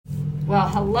Well,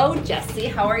 hello, Jessie.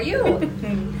 How are you?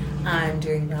 I'm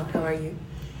doing well. How are you?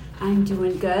 I'm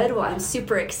doing good. Well, I'm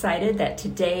super excited that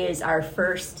today is our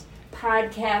first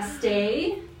podcast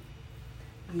day.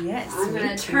 Yes. I'm going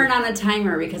to turn on a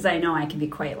timer because I know I can be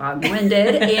quite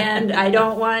long-winded and I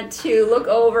don't want to look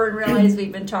over and realize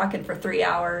we've been talking for 3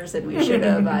 hours and we should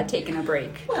have taken a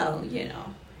break. Well,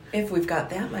 if we've got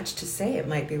that much to say, it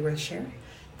might be worth sharing.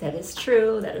 That is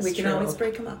true. We can always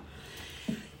break them up.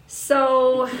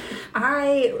 So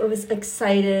I was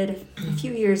excited a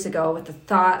few years ago with the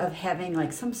thought of having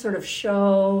like some sort of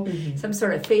show, some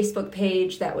sort of Facebook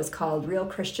page that was called Real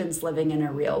Christians Living in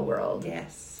a Real World.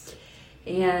 Yes.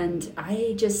 And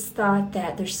I just thought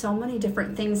that there's so many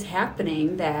different things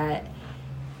happening that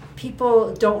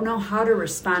people don't know how to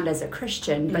respond as a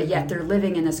Christian, but yet they're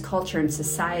living in this culture and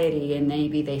society, and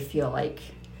maybe they feel like,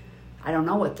 I don't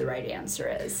know what the right answer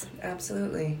is.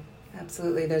 Absolutely.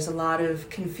 Absolutely. There's a lot of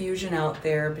confusion out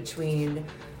there between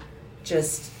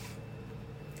just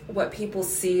what people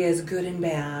see as good and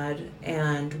bad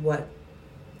and what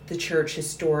the church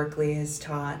historically has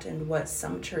taught and what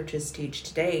some churches teach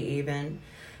today even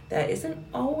that isn't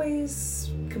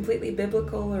always completely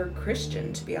biblical or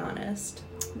Christian, to be honest.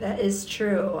 That is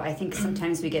true. I think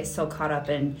sometimes we get so caught up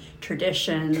in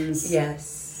traditions.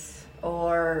 Yes.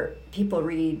 Or people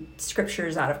read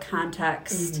scriptures out of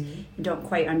context and don't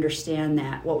quite understand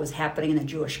that what was happening in the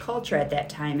Jewish culture at that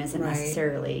time isn't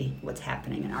necessarily what's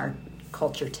happening in our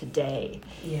culture today.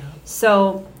 Yeah.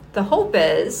 So the hope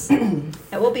is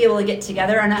that we'll be able to get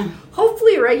together on a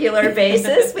hopefully regular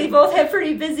basis. We both have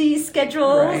pretty busy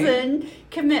schedules and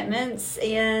commitments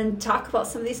and talk about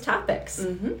some of these topics.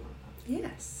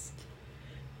 Yes.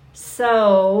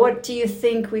 So what do you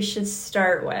think we should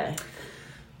start with?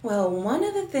 Well, one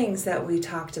of the things that we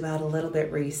talked about a little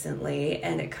bit recently,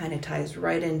 and it kind of ties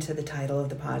right into the title of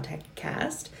the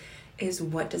podcast, is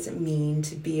what does it mean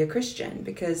to be a Christian?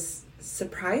 Because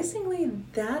surprisingly,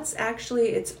 that's actually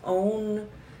its own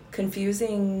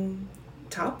confusing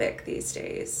topic these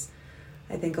days.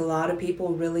 I think a lot of people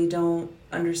really don't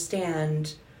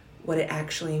understand what it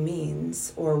actually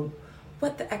means or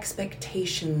what the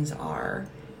expectations are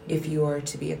if you are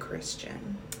to be a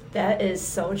Christian. That is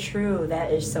so true.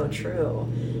 That is so true.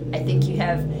 I think you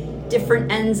have different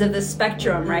ends of the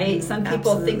spectrum, right? Some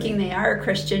people thinking they are a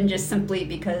Christian just simply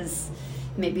because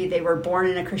maybe they were born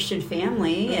in a Christian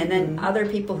family, and then other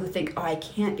people who think, oh, I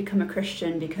can't become a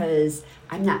Christian because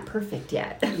I'm not perfect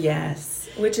yet. Yes,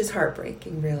 which is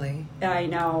heartbreaking, really. I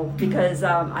know, because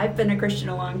I've been a Christian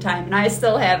a long time, and I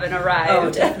still haven't arrived.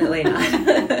 Oh, definitely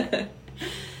not.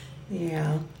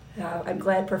 Yeah. I'm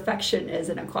glad perfection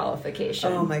isn't a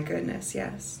qualification. Oh, my goodness,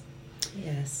 yes.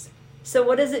 Yes. So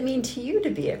what does it mean to you to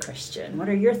be a Christian? What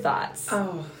are your thoughts?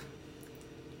 Oh,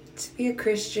 to be a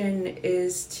Christian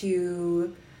is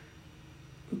to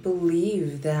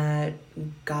believe that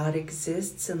God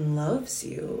exists and loves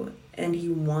you, and He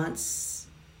wants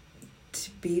to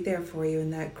be there for you,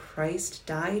 and that Christ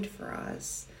died for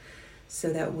us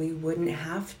so that we wouldn't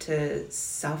have to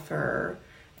suffer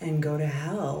and go to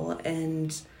hell.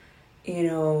 And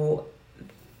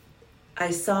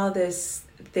I saw this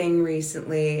thing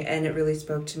recently and it really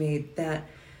spoke to me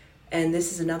and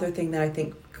this is another thing that I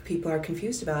think people are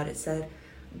confused about. It said,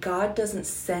 God doesn't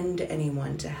send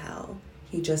anyone to hell.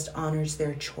 He just honors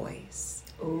their choice.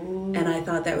 Ooh. And I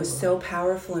thought that was so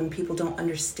powerful, and people don't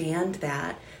understand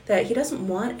that He doesn't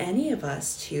want any of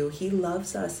us to. He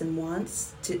loves us and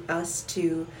wants us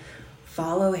to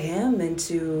follow Him and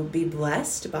to be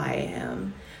blessed by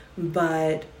Him.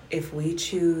 But if we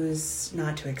choose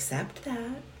not to accept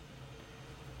that,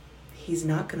 He's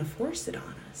not going to force it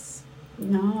on us.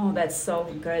 No, that's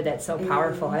so good. That's so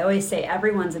powerful. I always say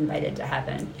everyone's invited to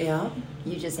heaven. Yeah.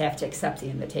 You just have to accept the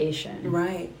invitation.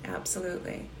 Right.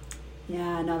 Absolutely.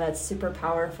 Yeah, no, that's super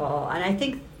powerful. And I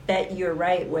think that you're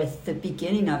right with the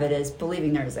beginning of it is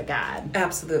believing there's a God.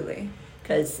 Absolutely.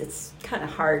 Because it's kind of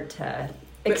hard to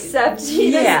accept this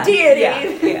deity.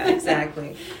 Yeah,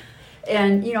 exactly.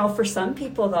 And, for some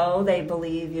people, though, they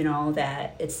believe,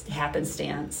 that it's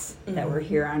happenstance, that we're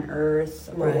here on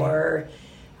earth, or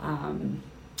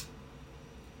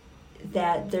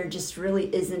that there just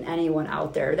really isn't anyone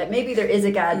out there. That maybe there is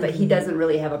a God, but He doesn't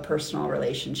really have a personal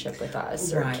relationship with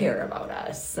us or care about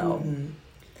us. So,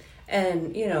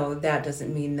 And, that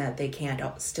doesn't mean that they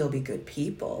can't still be good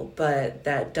people, but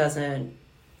that doesn't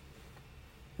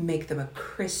make them a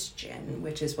Christian,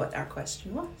 which is what our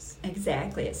question was.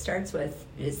 Exactly. It starts with,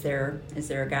 is there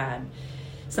a God?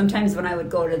 Sometimes when I would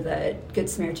go to the Good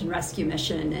Samaritan Rescue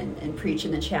Mission and preach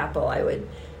in the chapel, I would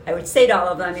I would say to all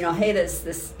of them, hey,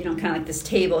 this kind of like this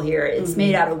table here, it's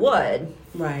made out of wood.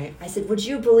 Right. I said, would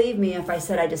you believe me if I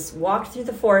said I just walked through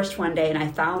the forest one day and I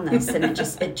found this and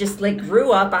it just like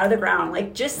grew up out of the ground,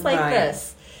 like just like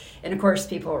this. And of course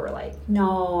people were like,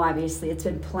 no, obviously it's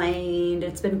been planed,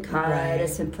 it's been cut,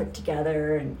 it's been put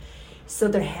together. And so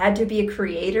there had to be a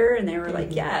creator, and they were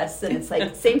like, yes. And it's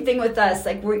like, same thing with us.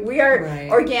 Like we are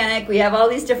organic. We have all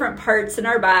these different parts in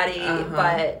our body,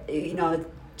 but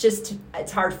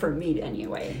it's hard for me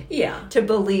anyway. Yeah. To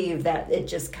believe that it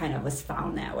just kind of was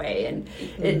found that way,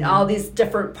 and all these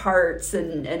different parts,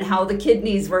 and how the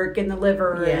kidneys work and the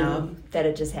liver, and that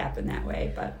it just happened that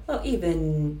way. But well,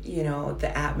 even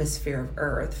the atmosphere of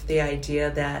Earth, the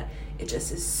idea that it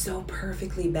just is so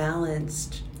perfectly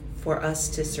balanced for us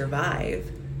to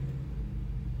survive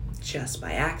just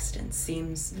by accident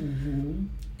seems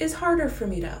is harder for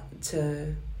me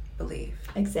to believe.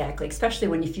 Exactly, especially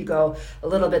if you go a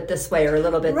little bit this way or a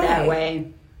little bit that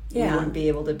way, you wouldn't be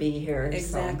able to be here.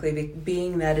 Exactly, so.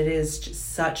 Being that it is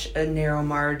just such a narrow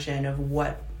margin of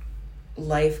what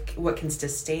can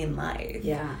sustain life.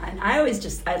 Yeah, and I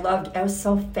was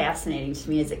so fascinating to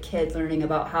me as a kid learning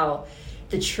about how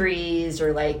the trees,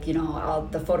 or all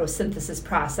the photosynthesis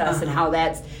process, and how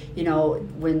that's,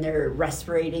 when they're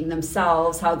respirating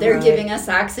themselves, how they're giving us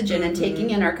oxygen and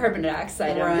taking in our carbon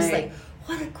dioxide. I'm just like,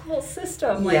 what a cool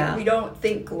system. We don't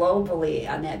think globally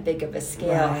on that big of a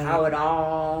scale how it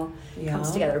all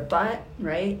comes together. But,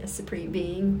 a supreme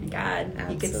being, God,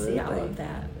 he could see all of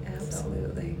that.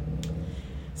 Absolutely.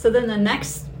 So then the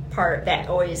next part that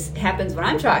always happens when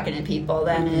I'm talking to people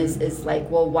then is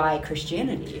like, well, why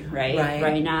Christianity, right?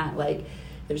 Right. Not like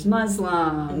there's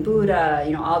Muslim, Buddha,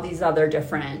 all these other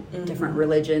different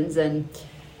religions. And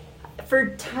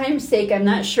for time's sake, I'm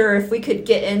not sure if we could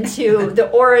get into the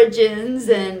origins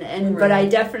but I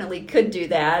definitely could do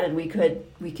that, and we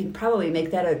can probably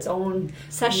make that its own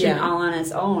session all on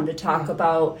its own to talk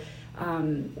about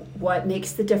what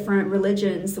makes the different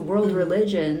religions, the world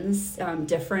religions,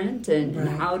 different, and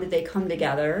how do they come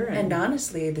together. And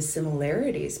honestly, the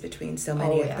similarities between so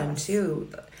many of them, too.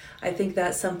 I think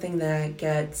that's something that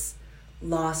gets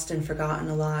lost and forgotten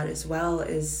a lot as well,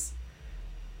 is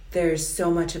there's so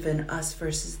much of an us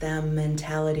versus them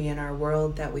mentality in our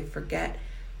world that we forget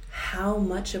how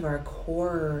much of our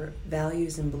core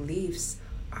values and beliefs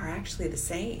are actually the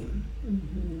same.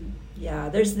 Yeah,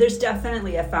 there's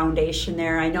definitely a foundation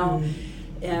there. I know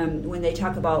when they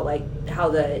talk about how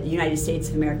the United States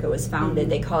of America was founded,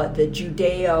 they call it the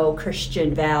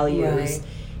Judeo-Christian values.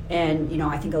 And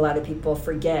I think a lot of people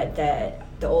forget that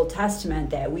the Old Testament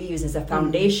that we use as a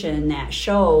foundation that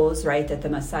shows that the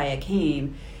Messiah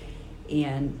came,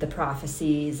 and the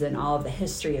prophecies and all of the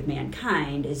history of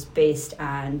mankind is based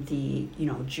on the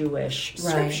Jewish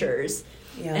scriptures.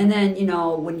 Yeah. And then,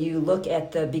 when you look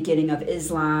at the beginning of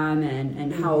Islam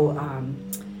and how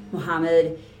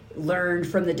Muhammad learned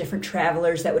from the different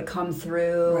travelers that would come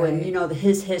through, and,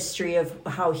 his history of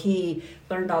how he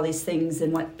learned all these things,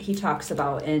 and what he talks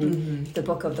about in the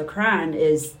book of the Quran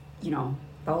is,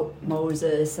 about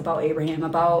Moses, about Abraham,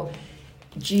 about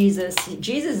Jesus.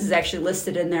 Jesus is actually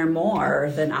listed in there more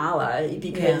than Allah,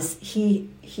 because he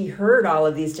heard all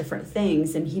of these different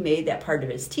things, and he made that part of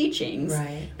his teachings.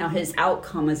 Now his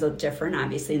outcome is different,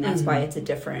 obviously, and that's why it's a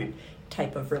different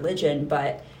type of religion.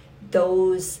 But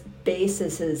those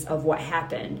bases of what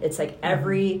happened, it's like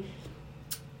every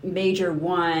major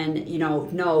one,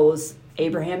 knows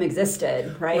Abraham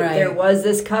existed, right? There was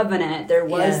this covenant. There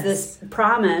was this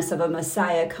promise of a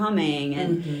Messiah coming,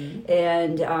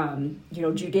 and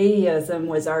Judaism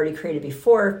was already created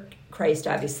before Christ,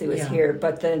 obviously, was here.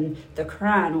 But then the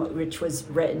Quran, which was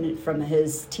written from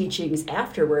his teachings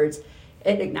afterwards,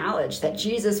 it acknowledged that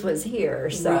Jesus was here.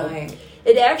 So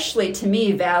it actually, to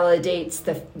me, validates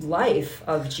the life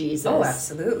of Jesus. Oh,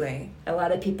 absolutely. A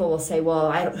lot of people will say,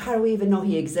 well, how do we even know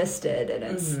he existed? And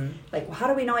it's like, well, how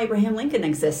do we know Abraham Lincoln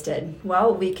existed?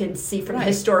 Well, we can see from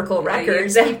historical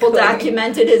records. People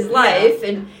documented his life,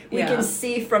 and we can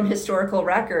see from historical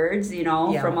records,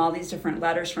 from all these different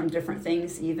letters from different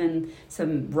things, even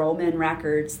some Roman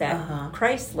records that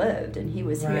Christ lived and he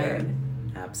was here.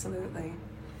 Absolutely.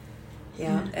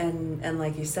 Yeah, and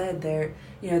like you said,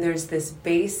 there's this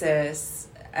basis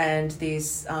and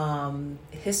these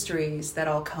histories that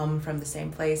all come from the same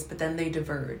place, but then they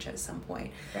diverge at some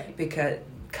point. Because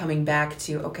coming back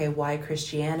to, why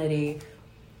Christianity?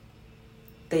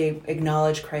 They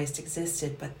acknowledge Christ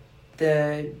existed, but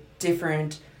the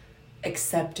different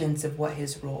acceptance of what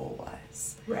his role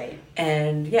was.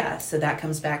 And so that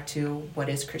comes back to, what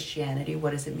is Christianity?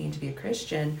 What does it mean to be a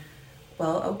Christian?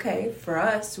 well, okay, for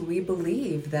us, we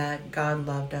believe that God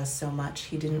loved us so much.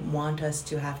 He didn't want us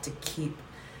to have to keep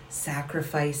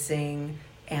sacrificing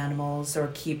animals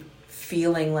or keep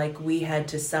feeling like we had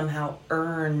to somehow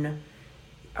earn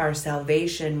our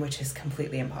salvation, which is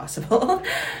completely impossible.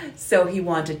 So he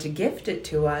wanted to gift it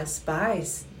to us by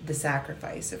the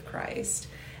sacrifice of Christ.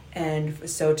 And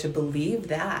so to believe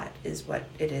that is what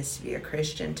it is to be a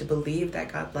Christian, to believe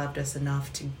that God loved us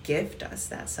enough to gift us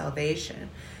that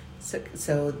salvation.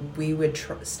 So we would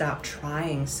stop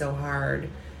trying so hard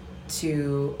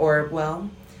to, or,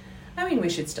 well, I mean, we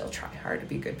should still try hard to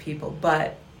be good people,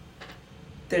 but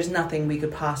there's nothing we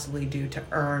could possibly do to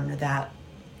earn that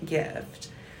gift.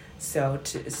 So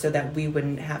that we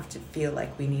wouldn't have to feel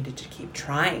like we needed to keep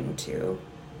trying to.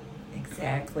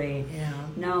 Exactly. Yeah.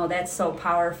 No, that's so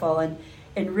powerful.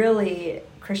 And really,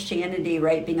 Christianity,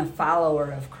 right, being a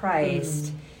follower of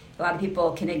Christ, a lot of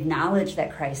people can acknowledge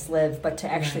that Christ lived, but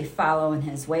to actually follow in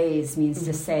his ways means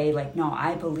to say, like, no,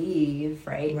 I believe,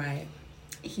 right? Right.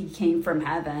 He came from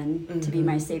heaven to be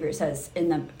my Savior. It says in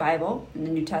the Bible, in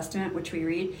the New Testament, which we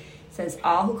read, it says,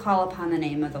 all who call upon the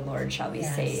name of the Lord shall be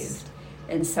saved.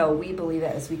 And so we believe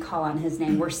that as we call on his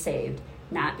name, we're saved.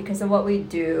 Not because of what we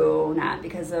do, not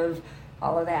because of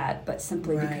all of that, but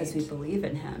simply because we believe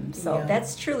in him. So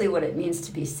that's truly what it means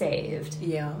to be saved.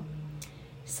 Yeah.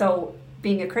 So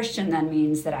being a Christian then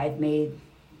means that I've made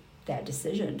that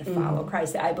decision to follow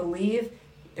Christ. I believe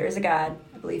there is a God.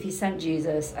 I believe he sent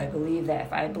Jesus. I believe that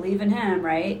if I believe in him,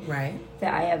 right,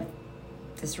 that I have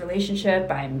this relationship,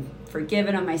 I'm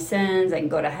forgiven of my sins, I can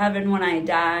go to heaven when I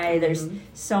die. There's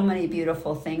so many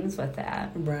beautiful things with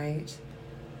that. Right.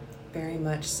 Very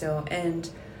much so. And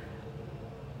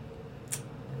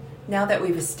now that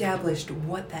we've established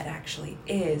what that actually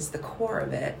is, the core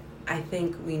of it, I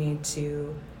think we need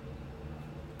to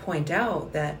point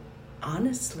out that,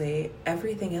 honestly,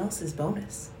 everything else is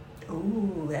bonus.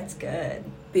 Ooh, that's good.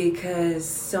 Because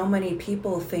so many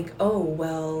people think, oh,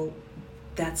 well,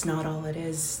 that's not all it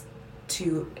is.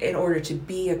 In order to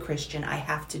be a Christian, I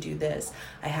have to do this.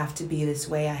 I have to be this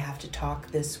way. I have to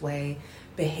talk this way,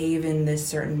 behave in this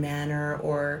certain manner,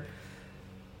 or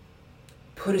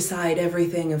put aside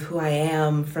everything of who I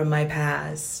am from my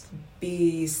past,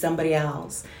 be somebody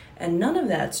else. And none of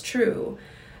that's true.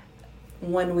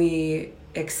 When we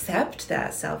accept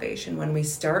that salvation, when we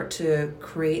start to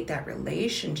create that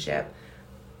relationship,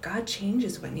 God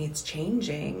changes what needs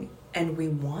changing, and we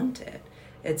want it.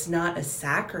 It's not a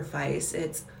sacrifice.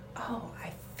 It's, oh,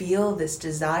 I feel this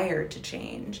desire to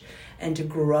change and to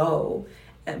grow.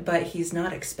 But he's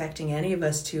not expecting any of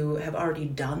us to have already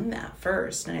done that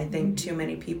first. And I think too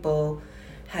many people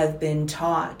have been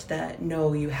taught that,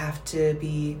 no, you have to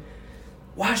be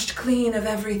washed clean of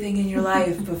everything in your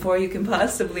life before you can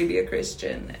possibly be a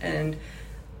Christian. And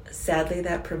sadly,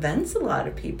 that prevents a lot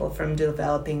of people from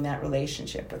developing that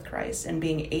relationship with Christ and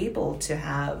being able to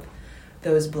have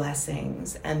those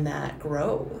blessings and that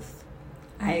growth.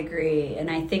 I agree. And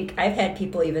I think I've had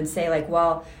people even say, like,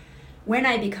 well, when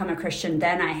I become a Christian,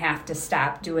 then I have to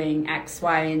stop doing X,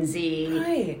 Y, and Z.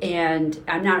 Right. And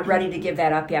I'm not ready to give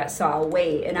that up yet, so I'll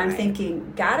wait. And I'm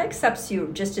thinking, God accepts you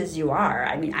just as you are.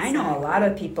 I mean, I know a lot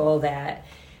of people that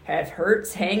have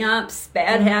hurts, hang-ups,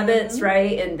 bad habits,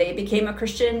 right? And they became a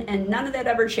Christian, and none of that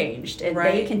ever changed. And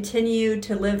they continued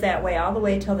to live that way all the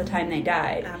way till the time they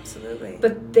died. Absolutely.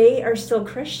 But they are still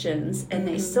Christians, and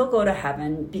they still go to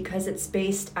heaven because it's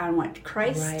based on what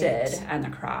Christ did on the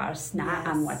cross, not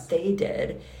on what they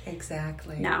did.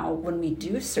 Exactly. Now, when we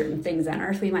do certain things on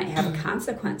earth, we might have a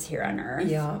consequence here on earth.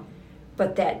 Yeah.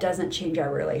 But that doesn't change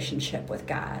our relationship with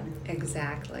God.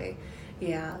 Exactly.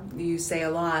 Yeah, you say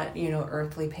a lot,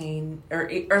 earthly pain, or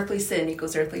earthly sin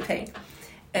equals earthly pain.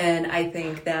 And I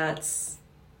think that's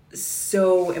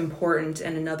so important,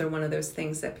 and another one of those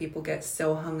things that people get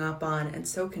so hung up on and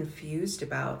so confused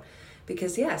about.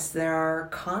 Because yes, there are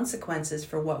consequences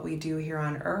for what we do here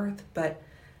on earth, but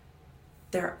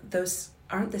those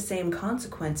aren't the same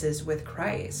consequences with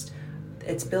Christ.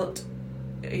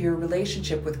 Your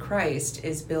relationship with Christ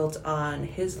is built on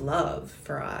his love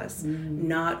for us,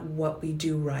 not what we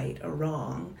do right or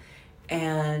wrong.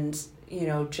 And,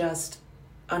 just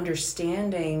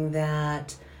understanding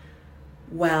that,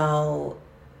 well,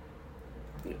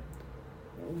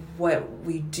 what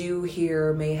we do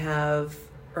here may have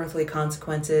earthly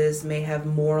consequences, may have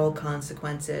moral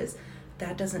consequences.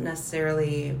 That doesn't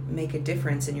necessarily make a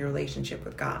difference in your relationship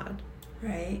with God.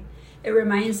 Right. It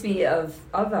reminds me of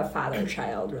a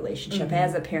father-child relationship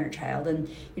as a parent-child.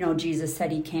 And, Jesus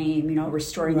said he came,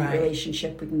 restoring that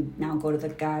relationship. We can now go to the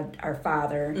God, our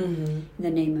Father, in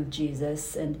the name of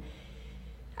Jesus. And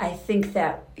I think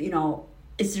that,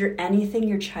 is there anything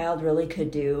your child really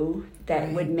could do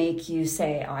that would make you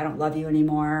say, oh, I don't love you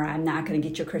anymore, I'm not going to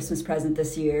get you a Christmas present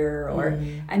this year? Or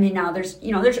I mean, now there's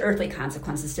earthly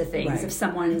consequences to things. If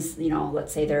someone's,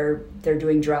 let's say they're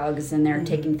doing drugs and they're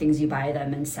taking things you buy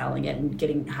them and selling it and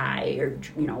getting high, or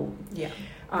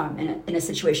in a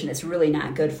situation that's really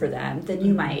not good for them, then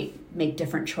you might make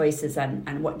different choices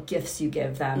on what gifts you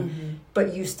give them.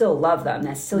 But you still love them.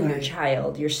 That's still your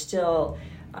child. You're still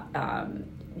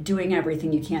doing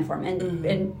everything you can for them.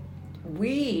 And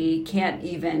we can't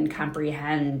even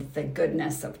comprehend the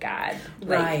goodness of God.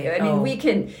 We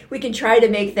can try to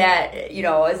make that,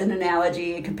 as an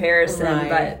analogy, a comparison,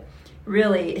 but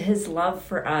really his love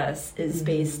for us is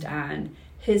based on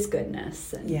his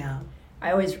goodness. And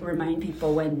I always remind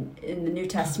people when in the New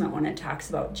Testament, when it talks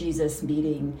about Jesus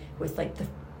meeting with like the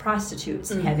prostitutes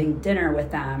and having dinner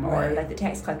with them, or like the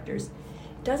tax collectors,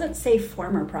 it doesn't say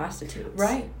former prostitutes.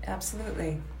 Right,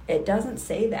 absolutely. It doesn't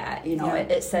say that,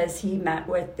 it says he met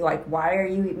with, like, why are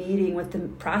you meeting with the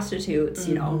prostitutes,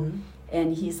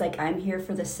 and he's like, I'm here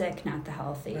for the sick, not the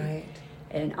healthy. Right.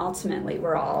 And ultimately,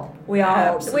 we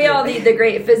all need the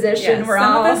great physician. Yes,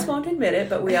 some of us won't admit it,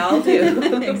 but we all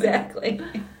do. Exactly.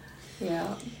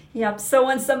 Yeah. Yep. So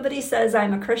when somebody says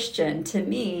I'm a Christian, to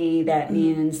me, that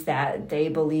means that they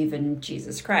believe in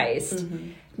Jesus Christ.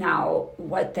 Now,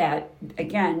 what that,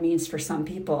 again, means for some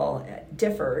people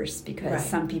differs, because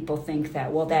some people think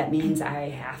that, well, that means I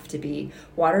have to be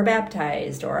water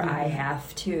baptized, or I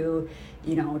have to,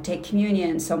 take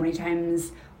communion so many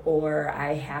times, or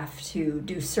I have to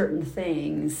do certain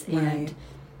things. And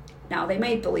now they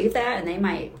might believe that, and they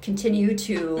might continue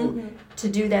to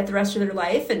do that the rest of their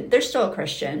life, and they're still a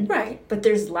Christian. Right. But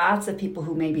there's lots of people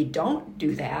who maybe don't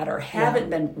do that, or haven't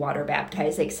been water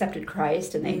baptized. They accepted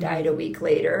Christ and they died a week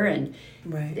later, and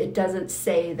it doesn't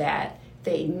say that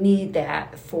they need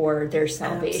that for their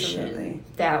salvation. Absolutely.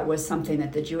 That was something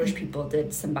that the Jewish people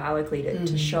did symbolically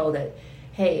to show that,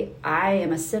 hey, I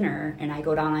am a sinner, and I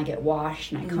go down and I get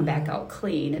washed and I come back out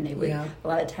clean. And they would a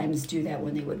lot of times do that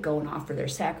when they would go and offer their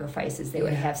sacrifices. They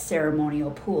would have ceremonial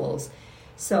pools.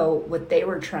 So what they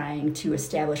were trying to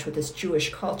establish with this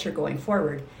Jewish culture going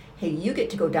forward, hey, you get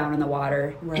to go down in the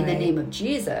water in the name of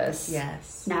Jesus,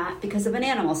 not because of an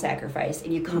animal sacrifice,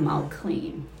 and you come out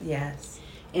clean. Yes.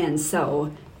 And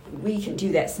so we can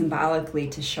do that symbolically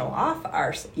to show off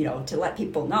our, to let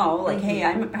people know, like, hey,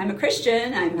 I'm a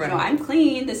Christian. I'm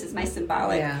clean. This is my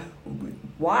symbolic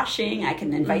washing. I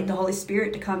can invite the Holy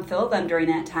Spirit to come fill them during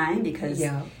that time, because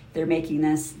they're making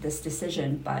this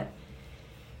decision. But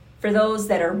for those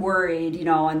that are worried,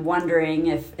 and wondering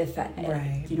if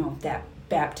that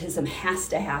baptism has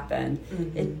to happen,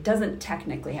 it doesn't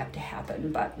technically have to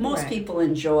happen, but most people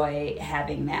enjoy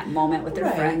having that moment with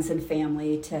their friends and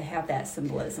family to have that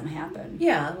symbolism happen.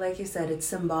 Yeah, like you said, it's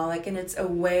symbolic, and it's a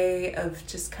way of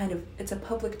just it's a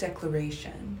public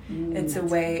declaration. It's a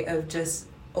way of just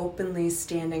openly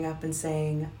standing up and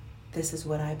saying, this is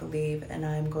what I believe, and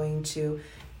I'm going to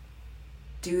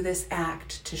do this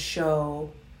act to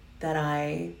show that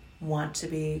I want to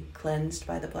be cleansed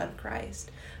by the blood of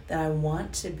Christ, that I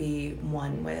want to be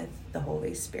one with the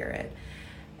Holy Spirit.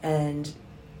 And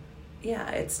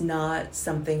it's not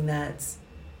something that's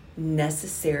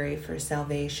necessary for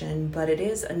salvation, but it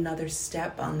is another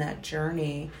step on that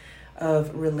journey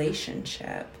of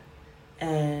relationship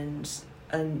and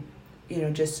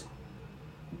just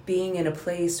being in a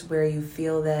place where you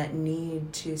feel that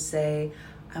need to say,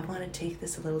 I want to take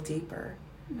this a little deeper.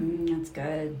 That's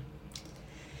good.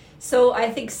 So I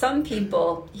think some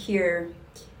people here,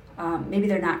 maybe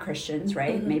they're not Christians,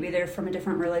 right? Maybe they're from a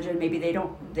different religion. Maybe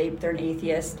they're an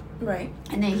atheist. Right.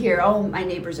 And they hear, oh, my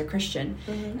neighbor's a Christian.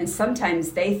 And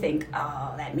sometimes they think,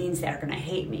 oh, that means they're going to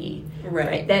hate me.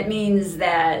 Right. That means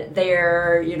that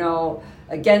they're,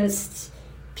 against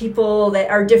people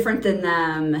that are different than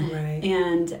them. Right.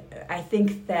 And I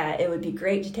think that it would be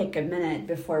great to take a minute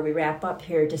before we wrap up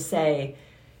here to say,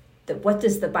 that what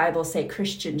does the Bible say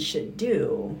Christians should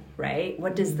do, right?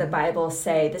 What does the Bible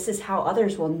say? This is how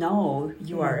others will know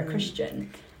you are a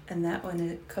Christian. And that one,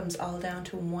 it comes all down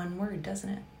to one word, doesn't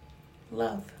it?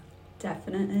 Love.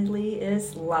 Definitely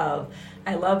is love.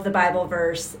 I love the Bible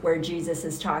verse where Jesus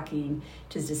is talking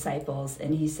to his disciples,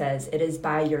 and he says, it is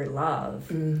by your love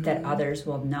that others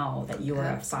will know that you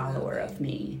are a follower of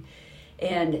me.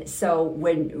 And so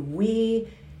when we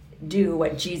do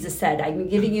what Jesus said, I'm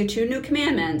giving you 2 new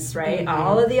commandments, right?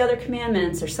 All of the other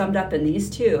commandments are summed up in these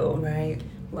 2. Right.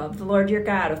 love the Lord your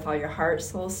God with all your heart,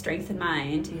 soul, strength, and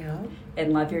mind, Yeah.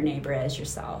 and love your neighbor as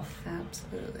yourself.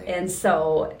 Absolutely. And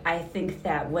so I think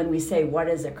that when we say, what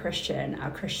is a Christian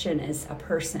is a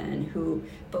person who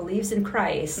believes in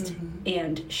Christ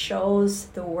and shows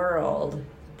the world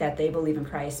that they believe in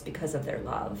Christ because of their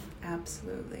love.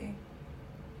 Absolutely.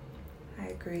 I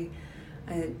agree.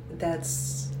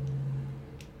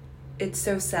 It's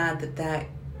so sad that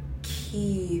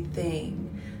key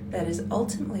thing that is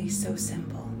ultimately so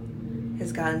simple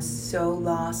has gotten so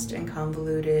lost and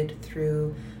convoluted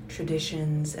through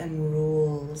traditions and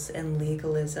rules and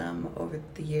legalism over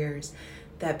the years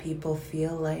that people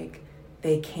feel like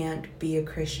they can't be a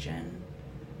Christian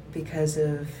because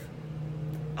of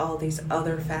all these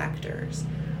other factors,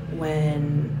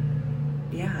 when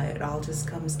it all just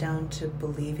comes down to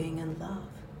believing in love.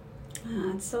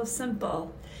 It's so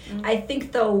simple. I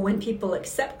think, though, when people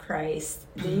accept Christ,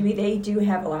 maybe they do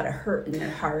have a lot of hurt in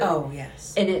their heart. Oh,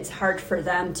 yes. And it's hard for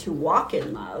them to walk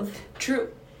in love.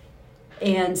 True.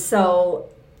 And so,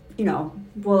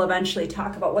 we'll eventually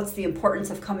talk about what's the importance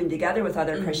of coming together with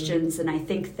other Christians. And I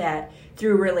think that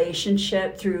through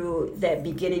relationship, through that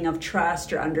beginning of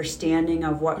trust or understanding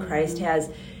of what Christ has,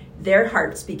 their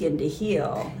hearts begin to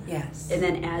heal. Yes. And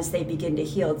then as they begin to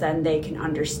heal, then they can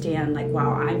understand, like,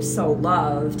 wow, I'm so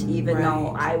loved, even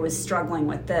though I was struggling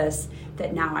with this,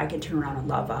 that now I can turn around and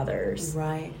love others.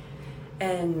 Right.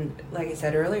 And like I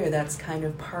said earlier, that's kind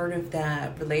of part of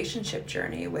that relationship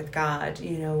journey with God.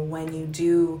 When you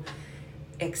do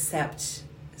accept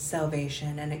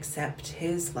salvation and accept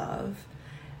his love,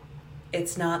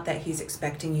 it's not that he's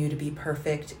expecting you to be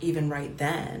perfect even right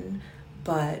then,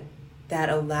 but that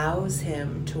allows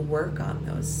him to work on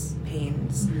those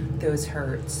pains, those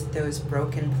hurts, those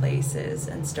broken places,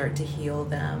 and start to heal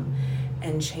them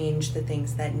and change the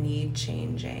things that need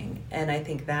changing. And I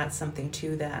think that's something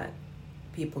too that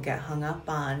people get hung up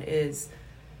on, is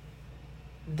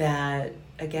that,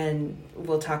 again,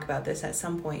 we'll talk about this at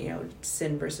some point,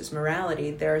 sin versus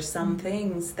morality. There are some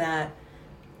things that,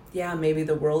 maybe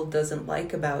the world doesn't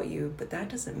like about you, but that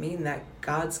doesn't mean that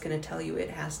God's going to tell you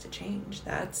it has to change.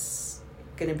 That's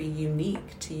going to be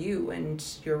unique to you and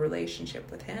your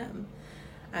relationship with him.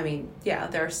 I mean,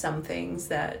 there are some things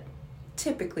that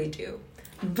typically do,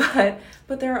 but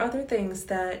there are other things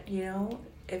that,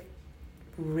 it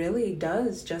really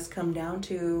does just come down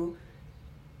to,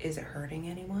 is it hurting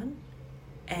anyone?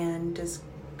 And is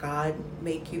God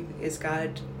making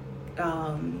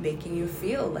you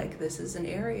feel like this is an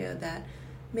area that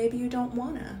maybe you don't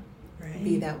want to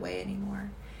be that way anymore?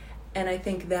 And I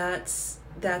think that's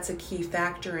a key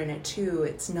factor in it too.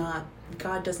 It's not,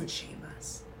 God doesn't shame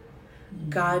us.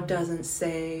 God doesn't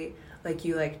say, like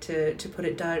you like to put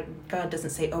it, God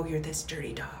doesn't say, oh, you're this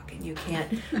dirty dog and you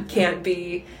can't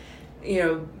be,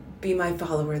 be my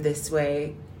follower this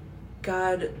way.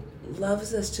 God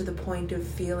loves us to the point of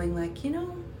feeling like,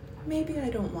 maybe I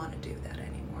don't want to do that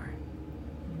anymore.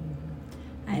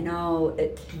 I know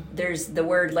there's the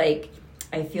word, like,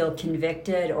 I feel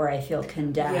convicted or I feel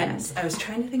condemned. Yes, I was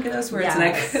trying to think of those words and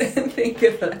I couldn't think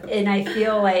of them. And I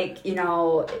feel like,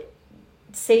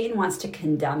 Satan wants to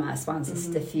condemn us, wants us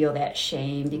to feel that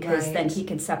shame, because then he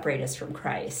can separate us from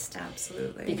Christ.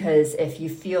 Absolutely. Because if you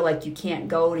feel like you can't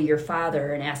go to your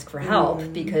father and ask for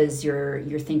help because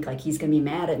you think like he's going to be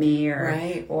mad at me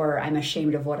or I'm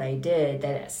ashamed of what I did,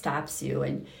 that it stops you.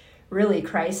 And really,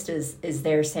 Christ is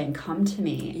there saying, come to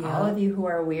me, all of you who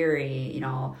are weary,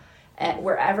 at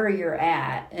wherever you're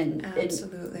at. And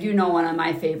absolutely. One of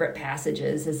my favorite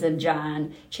passages is in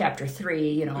John chapter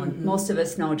 3, most of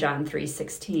us know John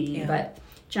 3:16, but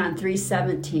John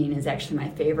 3:17 is actually my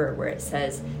favorite, where it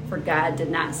says, for God did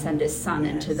not send his son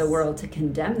into the world to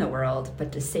condemn the world,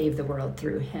 but to save the world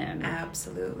through him.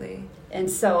 Absolutely. And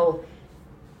so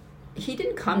he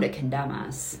didn't come to condemn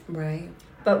us. Right.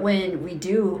 But when we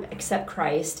do accept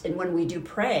Christ and when we do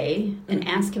pray and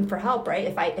ask him for help, right?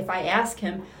 If I ask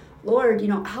him, Lord,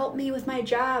 help me with my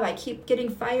job. I keep getting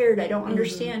fired. I don't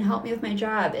understand. Help me with my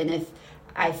job. And if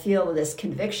I feel this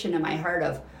conviction in my heart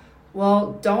of,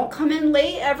 well, don't come in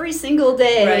late every single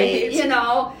day,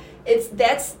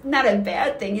 that's not a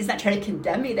bad thing. He's not trying to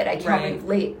condemn me that I come in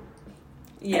late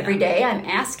every day. I'm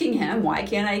asking him, why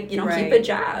can't I, keep a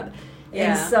job?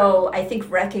 And so I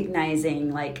think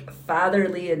recognizing like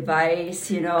fatherly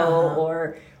advice,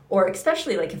 or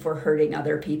especially like if we're hurting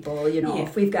other people,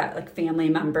 if we've got like family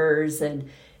members and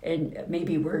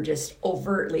maybe we're just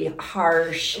overtly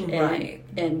harsh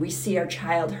and we see our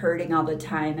child hurting all the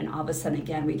time, and all of a sudden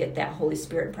again we get that Holy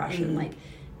Spirit impression like,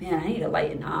 man, I need to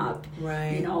lighten up.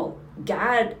 Right.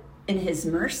 God in his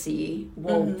mercy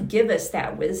will give us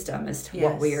that wisdom as to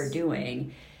what we are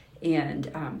doing.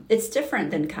 And it's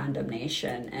different than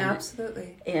condemnation. And,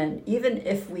 absolutely. And even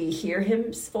if we hear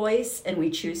his voice and we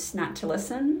choose not to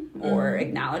listen or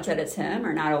acknowledge that it's him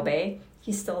or not obey,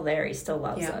 he's still there. He still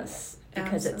loves us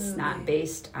because it's not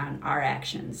based on our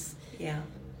actions. Yeah.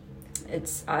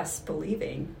 It's us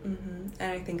believing.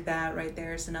 And I think that right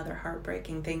there is another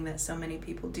heartbreaking thing that so many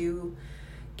people do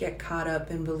get caught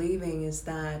up in believing, is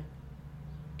that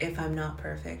if I'm not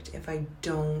perfect, if I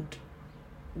don't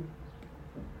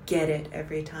get it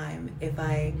every time, if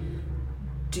I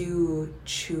do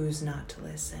choose not to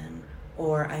listen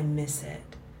or I miss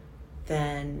it,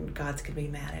 then God's gonna be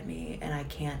mad at me and I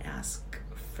can't ask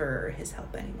for his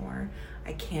help anymore.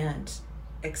 I can't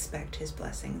expect his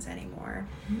blessings anymore.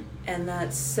 And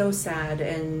that's so sad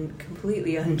and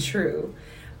completely untrue,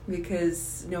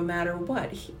 because no matter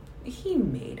what, he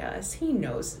made us. He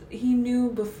knew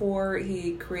before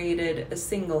he created a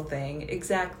single thing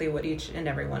exactly what each and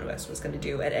every one of us was going to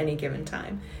do at any given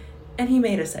time. And he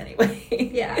made us anyway.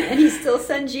 Yeah, and he still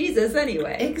sent Jesus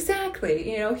anyway. Exactly.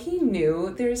 He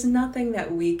knew there's nothing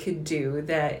that we could do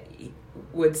that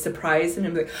would surprise him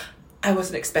and be like, I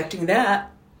wasn't expecting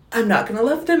that. I'm not going to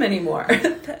love them anymore.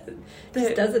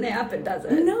 That doesn't happen, does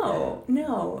it?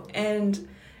 No. And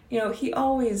he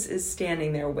always is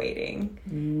standing there waiting.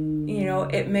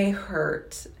 It may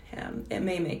hurt him. It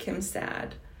may make him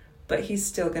sad. But he's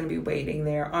still going to be waiting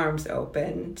there, arms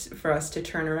open, for us to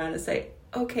turn around and say,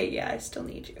 okay, yeah, I still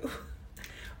need you.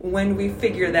 When we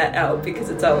figure that out, because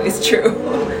it's always true.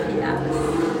 Yes.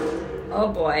 Oh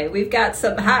boy, we've got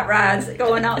some hot rods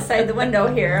going outside the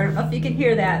window here. I don't know if you can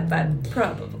hear that, but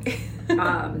probably.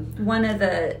 One of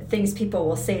the things people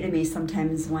will say to me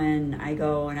sometimes when I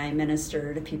go and I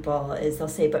minister to people is they'll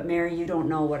say, but Mary, you don't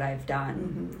know what I've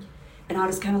done. And I'll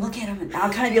just kind of look at them and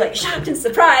I'll kind of be like shocked and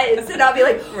surprised. And I'll be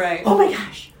like, right. Oh my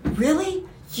gosh, really?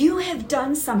 You have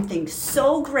done something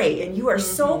so great and you are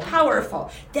so powerful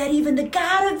that even the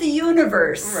God of the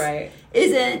universe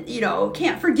isn't,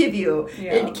 can't forgive you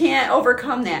and can't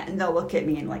overcome that. And they'll look at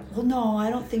me and like, well, no, I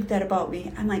don't think that about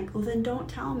me. I'm like, well, then don't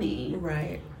tell me.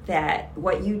 Right. That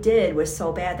what you did was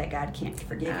so bad that God can't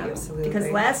forgive Absolutely. you.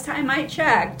 Because last time I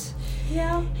checked,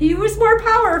 he was more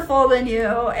powerful than you.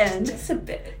 And just a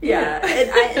bit. Yeah.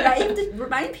 and I have to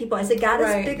remind people, I said, God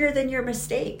is bigger than your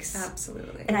mistakes.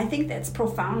 Absolutely. And I think that's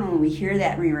profound when we hear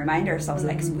that and we remind ourselves of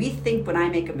that. Because we think when I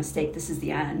make a mistake, this is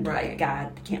the end. Right. Like,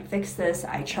 God can't fix this.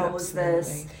 I chose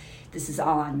this. This is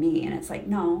all on me. And it's like,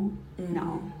 no,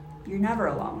 you're never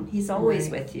alone. He's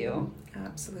always with you.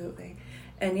 Absolutely.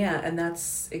 And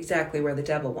that's exactly where the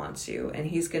devil wants you. And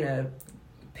he's going to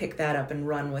pick that up and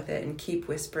run with it and keep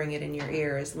whispering it in your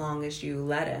ear as long as you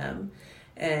let him.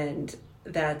 And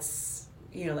that's,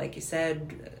 like you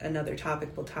said, another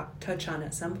topic we'll touch on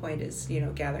at some point is,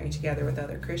 gathering together with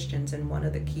other Christians. And one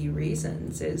of the key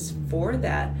reasons is for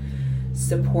that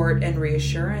support and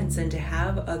reassurance, and to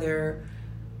have other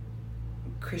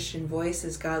Christian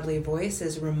voices, godly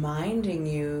voices, reminding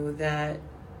you that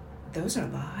those are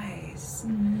lies.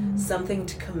 Something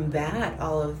to combat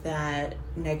all of that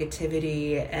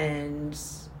negativity and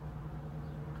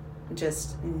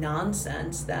just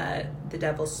nonsense that the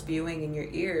devil's spewing in your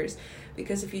ears.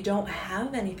 Because if you don't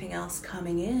have anything else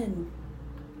coming in,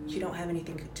 you don't have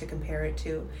anything to compare it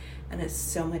to. And it's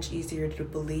so much easier to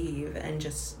believe and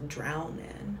just drown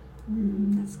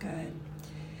in. That's good.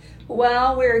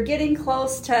 Well, we're getting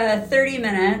close to 30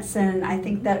 minutes, and I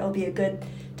think that'll be a good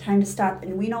time to stop.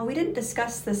 And we didn't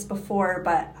discuss this before,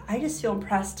 but I just feel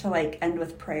impressed to end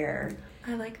with prayer.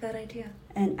 I like that idea.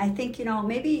 And I think,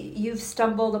 maybe you've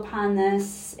stumbled upon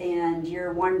this and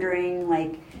you're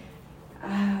wondering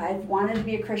I've wanted to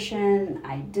be a Christian.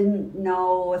 I didn't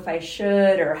know if I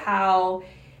should or how.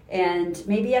 And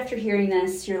maybe after hearing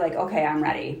this, you're like, okay, I'm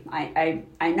ready. I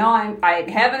know I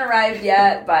haven't arrived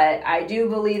yet, but I do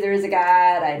believe there is a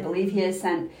God. I believe he has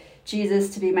sent Jesus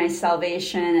to be my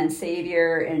salvation and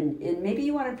Savior, and maybe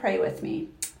you want to pray with me.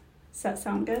 Does that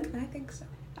sound good? I think so.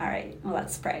 All right, well,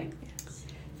 let's pray. Yes.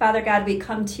 Father God, we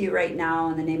come to you right now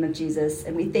in the name of Jesus,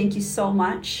 and we thank you so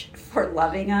much for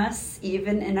loving us,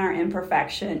 even in our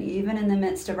imperfection, even in the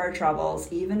midst of our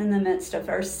troubles, even in the midst of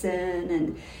our sin.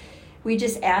 And we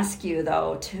just ask you,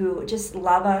 though, to just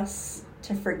love us,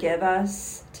 to forgive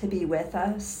us, to be with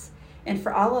us. And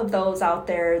for all of those out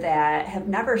there that have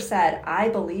never said, I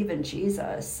believe in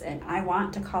Jesus and I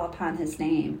want to call upon his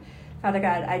name, Father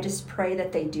God, I just pray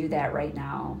that they do that right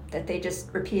now, that they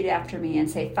just repeat after me and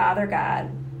say, Father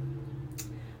God,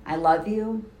 I love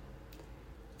you.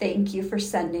 Thank you for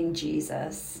sending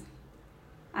Jesus.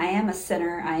 I am a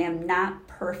sinner. I am not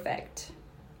perfect,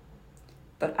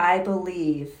 but I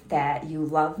believe that you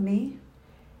love me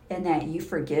and that you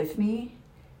forgive me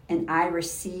and I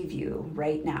receive you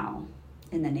right now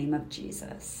in the name of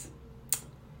Jesus.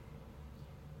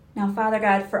 Now, Father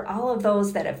God, for all of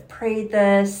those that have prayed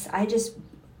this, I just,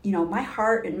 my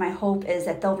heart and my hope is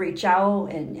that they'll reach out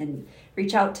and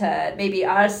reach out to maybe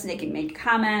us, and they can make a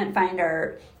comment, find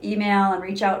our email and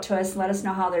reach out to us and let us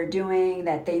know how they're doing,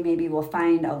 that they maybe will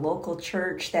find a local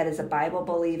church that is a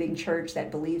Bible-believing church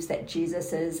that believes that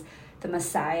Jesus is the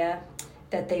Messiah,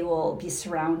 that they will be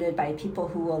surrounded by people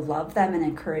who will love them and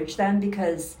encourage them,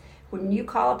 because when you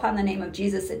call upon the name of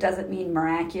Jesus, it doesn't mean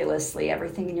miraculously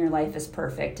everything in your life is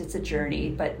perfect. It's a journey,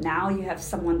 but now you have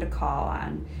someone to call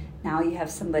on. Now you have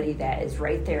somebody that is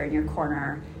right there in your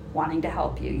corner wanting to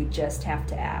help you. You just have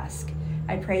to ask.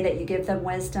 I pray that you give them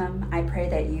wisdom. I pray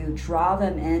that you draw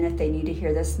them in if they need to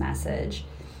hear this message.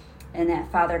 And that,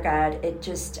 Father God, it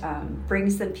just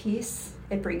brings them peace,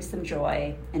 it brings them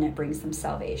joy, and it brings them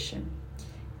salvation.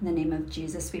 In the name of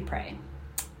Jesus we pray.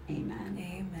 Amen.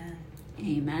 Amen.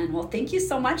 Amen. Well, thank you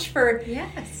so much for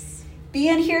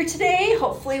being here today.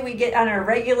 Hopefully we get on a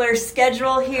regular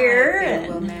schedule here. I think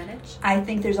we'll manage. I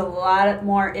think there's a lot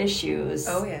more issues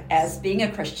as being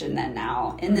a Christian than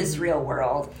now in this real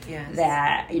world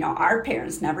that, our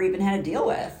parents never even had to deal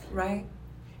with. Right.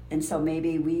 And so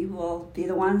maybe we will be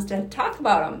the ones to talk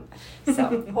about them.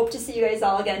 So hope to see you guys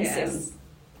all again soon.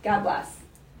 God bless.